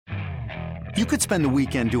You could spend the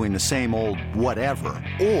weekend doing the same old whatever,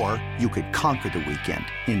 or you could conquer the weekend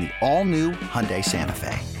in the all-new Hyundai Santa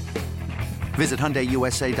Fe. Visit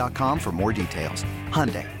HyundaiUSA.com for more details.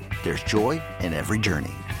 Hyundai, there's joy in every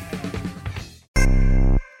journey.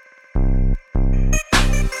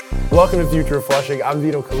 Welcome to Future of Flushing. I'm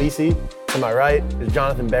Vito Calisi. To my right is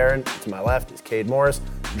Jonathan Barron. To my left is Kade Morris,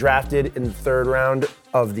 drafted in the third round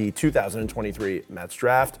of the 2023 Mets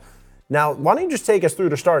draft. Now, why don't you just take us through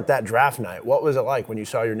to start that draft night? What was it like when you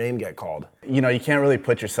saw your name get called? You know, you can't really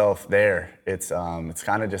put yourself there. It's kind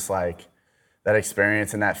of just like that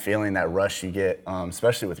experience and that feeling, that rush you get,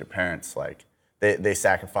 especially with your parents. Like they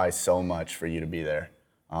sacrifice so much for you to be there.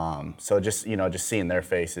 So just seeing their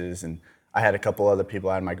faces, and I had a couple other people.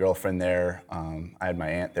 I had my girlfriend there. I had my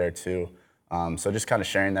aunt there too. So just kind of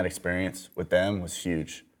sharing that experience with them was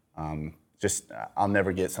huge. I'll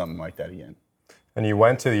never get something like that again. And you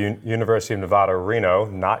went to the University of Nevada, Reno,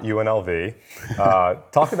 not UNLV.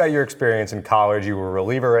 Talk about your experience in college. You were a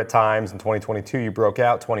reliever at times. In 2022, you broke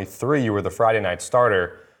out. 23, you were the Friday night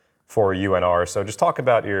starter for UNR. So just talk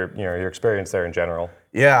about your experience there in general.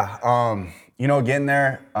 Yeah, getting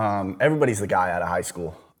there, everybody's the guy out of high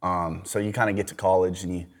school. So you kind of get to college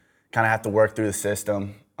and you kind of have to work through the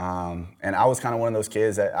system. And I was kind of one of those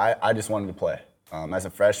kids that I just wanted to play. As a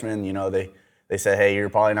freshman, they said, hey, you're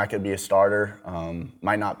probably not going to be a starter,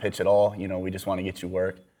 might not pitch at all. We just want to get you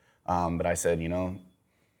work. But I said,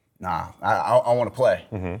 nah, I want to play.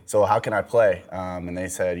 Mm-hmm. So how can I play? And they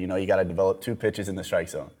said, you got to develop 2 pitches in the strike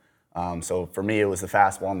zone. So for me, it was the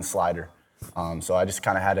fastball and the slider. So I just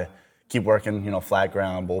kind of had to keep working, flat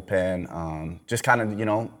ground, bullpen, just kind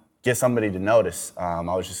of, get somebody to notice. I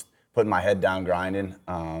was just putting my head down, grinding.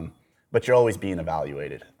 But you're always being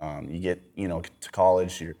evaluated. You get, to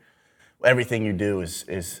college, everything you do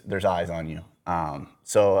is there's eyes on you.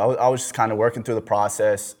 So I was just kind of working through the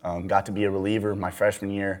process. Got to be a reliever my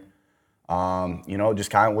freshman year.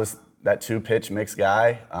 Just kind of was that 2-pitch mix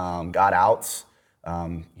guy. Got outs.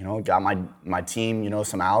 Got my team,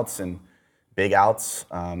 some outs and big outs.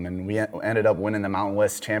 And we ended up winning the Mountain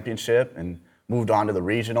West Championship and moved on to the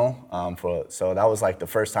regional. So that was like the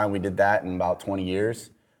first time we did that in about 20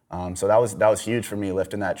 years. So that was huge for me.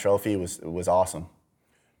 Lifting that trophy was awesome.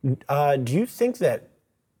 Do you think that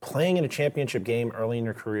playing in a championship game early in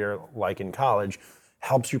your career, like in college,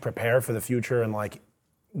 helps you prepare for the future and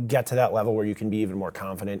get to that level where you can be even more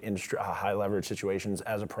confident in high leverage situations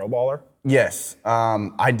as a pro baller? Yes,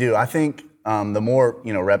 I do. I think the more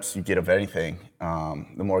reps you get of anything,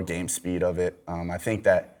 the more game speed of it. I think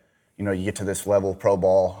that you get to this level of pro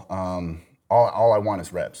ball. All I want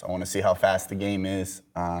is reps. I want to see how fast the game is,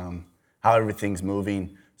 how everything's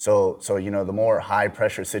moving. So the more high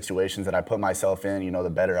pressure situations that I put myself in, the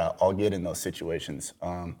better I'll get in those situations.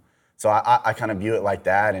 So I kind of view it like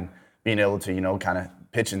that, and being able to kind of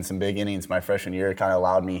pitch in some big innings my freshman year kind of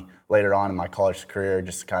allowed me later on in my college career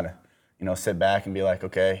just to kind of sit back and be like,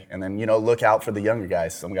 okay, and then look out for the younger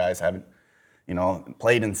guys. Some guys haven't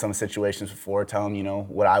played in some situations before. Tell them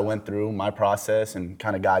what I went through, my process, and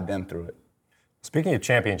kind of guide them through it. Speaking of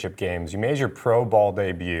championship games, you made your pro ball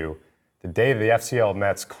debut the day the FCL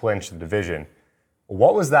Mets clinched the division.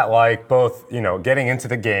 What was that like, both, getting into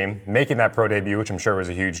the game, making that pro debut, which I'm sure was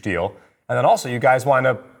a huge deal, and then also you guys wind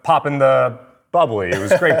up popping the bubbly. It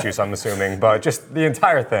was grape juice, I'm assuming, but just the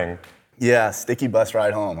entire thing. Yeah, sticky bus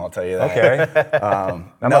ride home, I'll tell you that. Okay.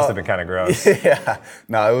 That must have been kind of gross. Yeah,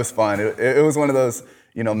 no, it was fun. It was one of those,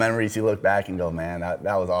 memories you look back and go, man, that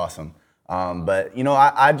was awesome. But,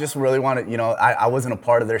 I just really wanted, I wasn't a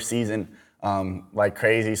part of their season like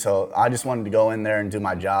crazy. So I just wanted to go in there and do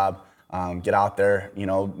my job, get out there,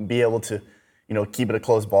 be able to, keep it a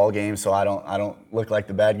close ball game so I don't look like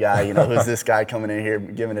the bad guy, who's this guy coming in here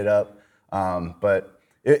giving it up. But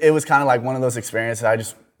it was kind of like one of those experiences. I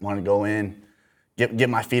just wanted to go in, get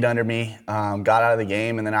my feet under me, got out of the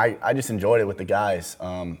game, and then I just enjoyed it with the guys.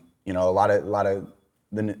 A lot of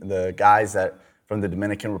the guys that from the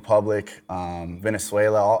Dominican Republic,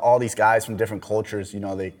 Venezuela, all these guys from different cultures,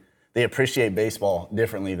 they appreciate baseball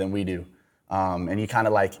differently than we do. And you kind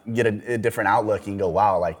of get a different outlook and go,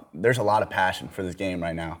 wow, there's a lot of passion for this game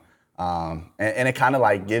right now. And it kind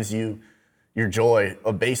of gives you your joy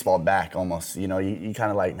of baseball back almost. You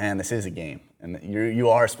kind of man, this is a game and you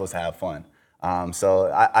are supposed to have fun.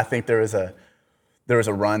 So I think there was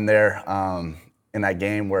a run there in that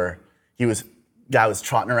game where guy was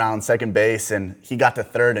trotting around second base and he got to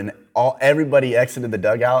third and everybody exited the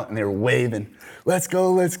dugout and they were waving, let's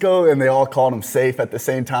go, and they all called him safe at the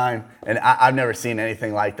same time. And I've never seen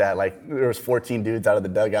anything like that. There was 14 dudes out of the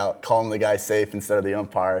dugout calling the guy safe instead of the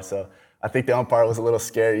umpire. So I think the umpire was a little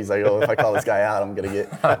scared. He's like, oh, if I call this guy out, I'm going to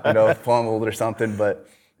get, pummeled or something. But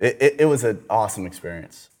it was an awesome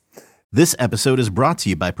experience. This episode is brought to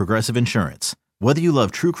you by Progressive Insurance. Whether you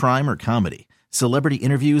love true crime or comedy, celebrity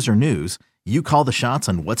interviews or news, you call the shots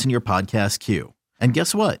on what's in your podcast queue. And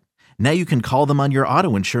guess what? Now you can call them on your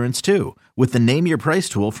auto insurance too with the Name Your Price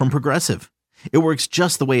tool from Progressive. It works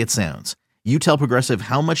just the way it sounds. You tell Progressive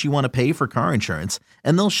how much you want to pay for car insurance,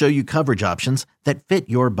 and they'll show you coverage options that fit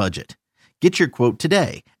your budget. Get your quote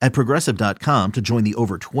today at Progressive.com to join the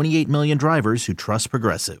over 28 million drivers who trust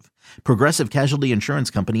Progressive. Progressive Casualty Insurance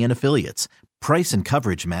Company and Affiliates. Price and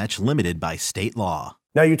coverage match limited by state law.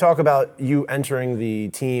 Now, you talk about you entering the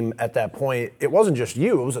team at that point. It wasn't just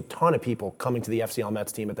you. It was a ton of people coming to the FCL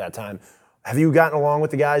Mets team at that time. Have you gotten along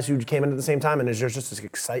with the guys who came in at the same time? And is there just this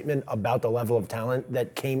excitement about the level of talent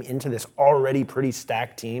that came into this already pretty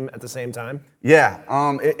stacked team at the same time? Yeah,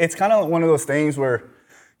 it's kind of one of those things where,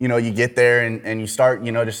 you get there and you start,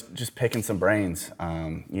 just picking some brains.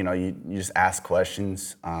 You just ask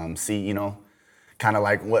questions, see, kind of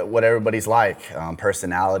like what everybody's like,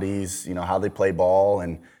 personalities, how they play ball.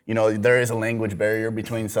 And, there is a language barrier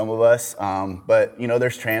between some of us. But,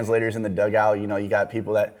 there's translators in the dugout. You got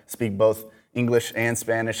people that speak both English and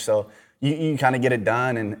Spanish. So you kind of get it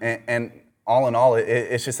done. And all in all,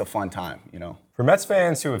 it's just a fun time, For Mets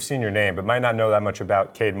fans who have seen your name but might not know that much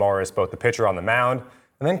about Kade Morris, both the pitcher on the mound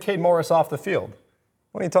and then Kade Morris off the field,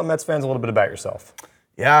 why don't you tell Mets fans a little bit about yourself?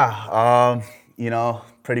 Yeah,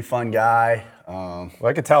 pretty fun guy. Well,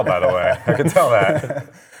 I could tell, by the way. I could tell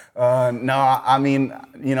that. No, I mean,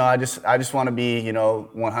 I just want to be,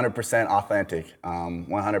 100% authentic,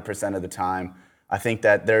 100% of the time. I think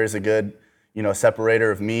that there is a good,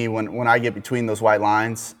 separator of me when I get between those white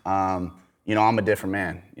lines. I'm a different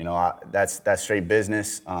man. That's straight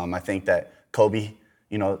business. I think that Kobe,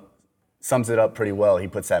 sums it up pretty well. He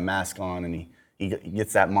puts that mask on and he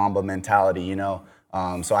gets that Mamba mentality,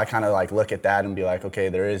 So I kind of like look at that and be like, okay,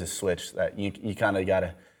 there is a switch that you kind of got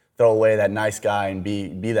to throw away that nice guy and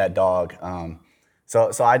be that dog.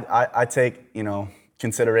 So I take,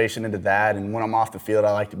 consideration into that. And when I'm off the field,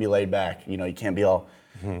 I like to be laid back. You can't be all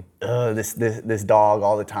this dog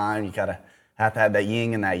all the time. You gotta have to have that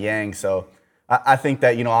yin and that yang. So I think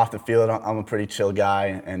that, off the field, I'm a pretty chill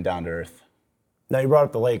guy and down to earth. Now, you brought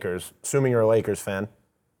up the Lakers, assuming you're a Lakers fan.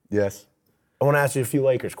 Yes. I want to ask you a few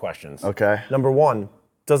Lakers questions. Okay. Number one,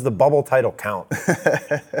 does the bubble title count?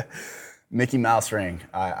 Mickey Mouse ring.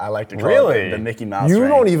 I like to call it the Mickey Mouse ring. You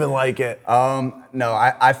don't even like it. No,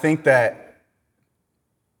 I think that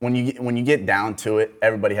when you get down to it,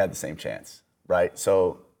 everybody had the same chance, right?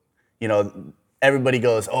 So, everybody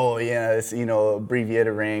goes, oh yeah, it's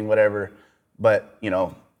abbreviated ring, whatever. But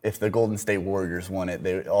if the Golden State Warriors won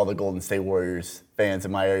it, all the Golden State Warriors fans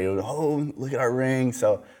in my area would, oh, look at our ring.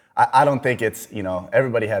 So I don't think it's,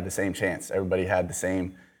 everybody had the same chance. Everybody had the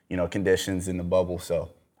same, conditions in the bubble. So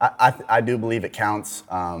I do believe it counts,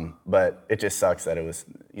 but it just sucks that it was,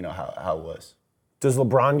 how it was. Does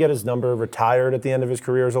LeBron get his number retired at the end of his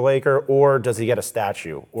career as a Laker, or does he get a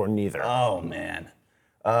statue, or neither? Oh, man.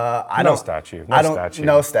 No statue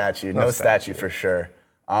for sure.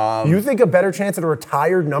 You think a better chance at a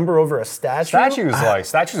retired number over a statue?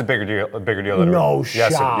 Statue's a bigger deal than no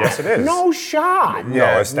shot. Yes, it is. No shot.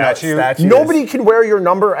 No, a statue. Nobody can wear your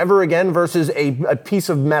number ever again versus a piece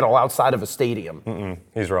of metal outside of a stadium.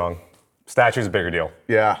 He's wrong. Statue's a bigger deal.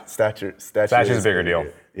 Yeah, statue's a bigger deal.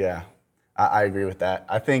 Yeah, I agree with that.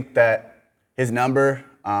 I think that his number,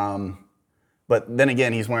 but then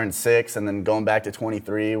again, he's wearing 6, and then going back to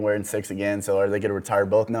 23, wearing 6 again. So are they going to retire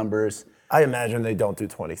both numbers? I imagine they don't do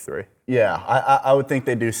 23. Yeah, I would think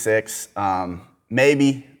they do 6.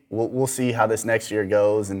 Maybe we'll see how this next year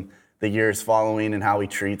goes and the years following and how he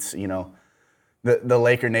treats the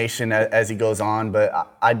Laker Nation as he goes on.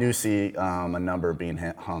 But I do see a number being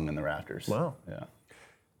hung in the rafters. Wow. Yeah.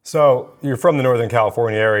 So you're from the Northern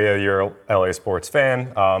California area. You're a LA sports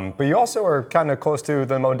fan, but you also are kind of close to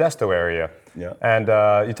the Modesto area. Yeah. And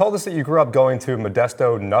you told us that you grew up going to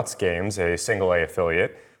Modesto Nuts games, a single A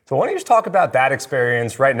affiliate. So why don't you just talk about that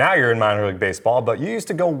experience? Right now you're in minor league baseball, but you used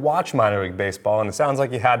to go watch minor league baseball, and it sounds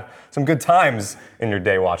like you had some good times in your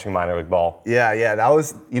day watching minor league ball. Yeah, that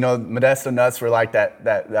was, Modesto Nuts were like that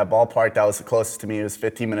ballpark that was the closest to me. It was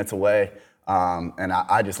 15 minutes away, and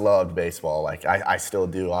I just loved baseball. Like I still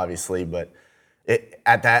do, obviously, but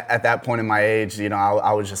at that point in my age,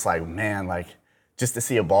 I was just like, man, like just to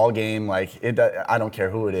see a ball game, like I don't care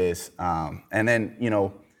who it is, and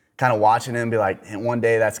then kind of watching him be like, one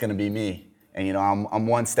day that's going to be me. And, I'm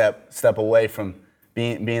one step away from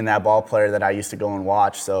being that ball player that I used to go and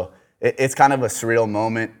watch. So it's kind of a surreal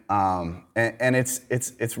moment, and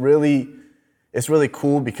it's really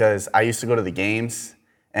cool because I used to go to the games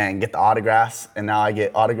and get the autographs, and now I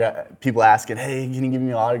get people asking, hey, can you give me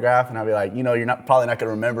an autograph? And I'll be like, you're probably not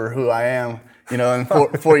gonna remember who I am, in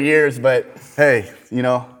 4 years, but hey,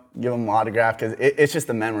 give them an autograph because it's just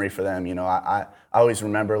a memory for them. I always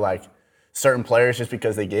remember like certain players just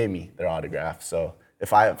because they gave me their autograph. So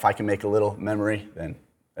if I can make a little memory, then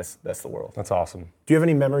that's the world. That's awesome. Do you have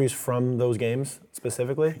any memories from those games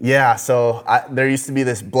specifically? Yeah, so there used to be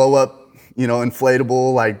this blow up,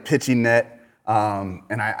 inflatable like pitching net,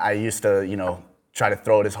 and I used to, try to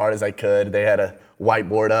throw it as hard as I could. They had a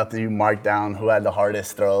whiteboard up that you mark down who had the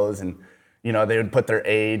hardest throws, and they would put their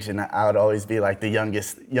age, and I would always be like the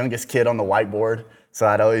youngest kid on the whiteboard. So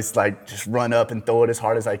I'd always like just run up and throw it as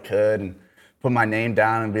hard as I could, and put my name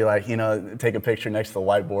down and be like, take a picture next to the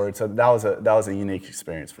whiteboard. So that was a unique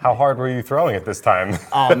experience for me. How hard were you throwing it this time?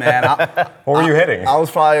 Oh man, what were you hitting? I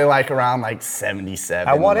was probably like around like 77.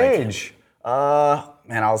 At what age?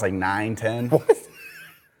 Man, I was like 9, 10. What?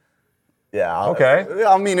 Yeah. Okay.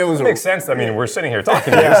 I mean, it was. It makes sense. I mean, we're sitting here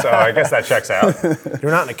talking to you, so I guess that checks out.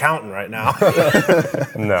 You're not an accountant right now.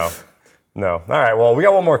 No. All right, well, we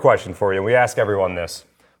got one more question for you. We ask everyone this.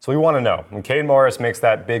 So we want to know, when Kade Morris makes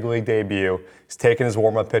that big league debut, he's taking his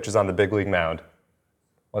warm-up pitches on the big league mound,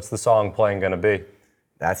 what's the song playing going to be?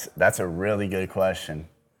 That's a really good question.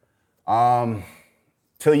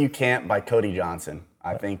 Till You Can't by Cody Johnson.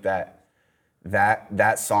 I think that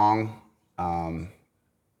song,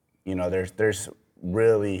 there's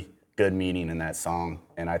really good meaning in that song.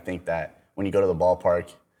 And I think that when you go to the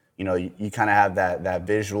ballpark, you kind of have that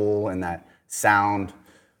visual and that sound.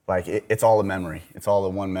 Like it's all a memory. It's all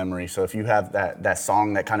in one memory. So if you have that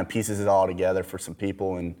song that kind of pieces it all together for some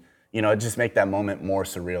people, and it just make that moment more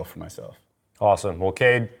surreal for myself. Awesome. Well,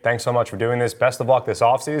 Kade, thanks so much for doing this. Best of luck this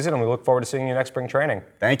offseason, and we look forward to seeing you next spring training.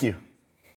 Thank you.